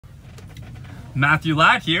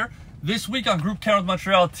Matthew.Ladd here. This week on Group Kenworth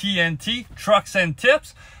Montreal T.N.T, Trucks and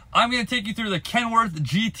Tips, I'm going to take you through the Kenworth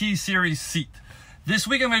GT series seat. This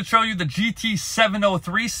week I'm going to show you the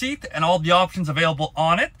GT703 seat and all the options available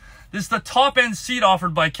on it. This is the top end seat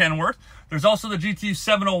offered by Kenworth. There's also the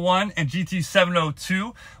GT701 and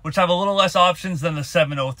GT702, which have a little less options than the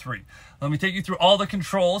 703. Let me take you through all the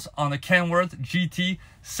controls on the Kenworth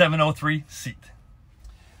GT703 seat.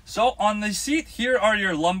 So on the seat, here are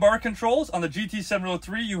your lumbar controls. On the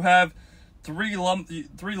GT703, you have three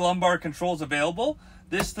lumbar controls available.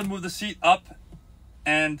 This to move the seat up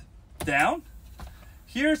and down.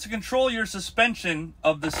 Here's to control your suspension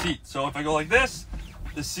of the seat. So if I go like this,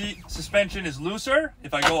 the seat suspension is looser.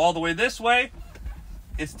 If I go all the way this way,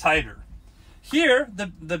 it's tighter. Here,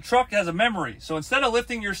 the truck has a memory. So instead of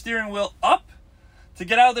lifting your steering wheel up to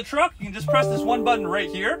get out of the truck, you can just press this one button right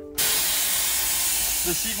here.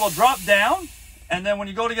 The seat will drop down, and then when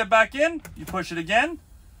you go to get back in, you push it again,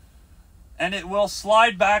 and it will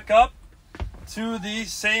slide back up to the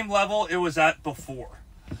same level it was at before.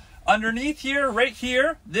 Underneath here, right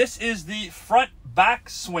here, this is the front back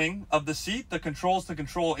swing of the seat, the controls to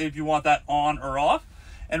control if you want that on or off.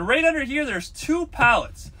 And right under here, there's two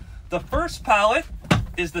pallets. The first pallet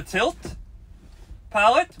is the tilt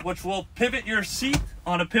pallet, which will pivot your seat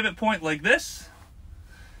on a pivot point like this.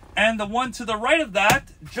 And the one to the right of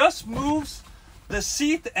that just moves the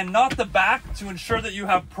seat and not the back to ensure that you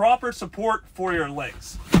have proper support for your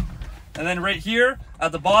legs. And then right here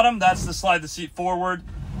at the bottom, that's to slide the seat forward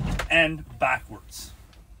and backwards.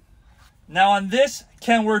 Now on this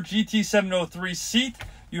Kenworth GT703 seat,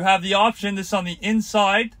 you have the option, this is on the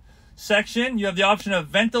inside section, you have the option of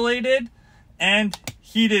ventilated and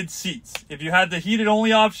heated seats. If you had the heated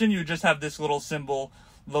only option, you would just have this little symbol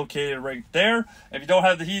located right there. If you don't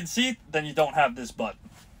have the heated seat, then you don't have this button.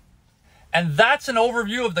 And that's an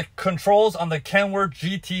overview of the controls on the Kenworth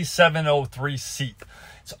GT703 seat.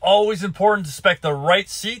 It's always important to select the right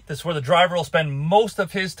seat. This is where the driver will spend most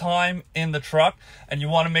of his time in the truck, and you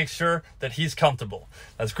want to make sure that he's comfortable.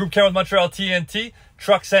 That's Groupe Kenworth Montreal T.N.T,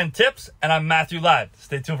 Trucks and Tips, and I'm Matthew.Ladd.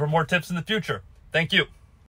 Stay tuned for more tips in the future. Thank you.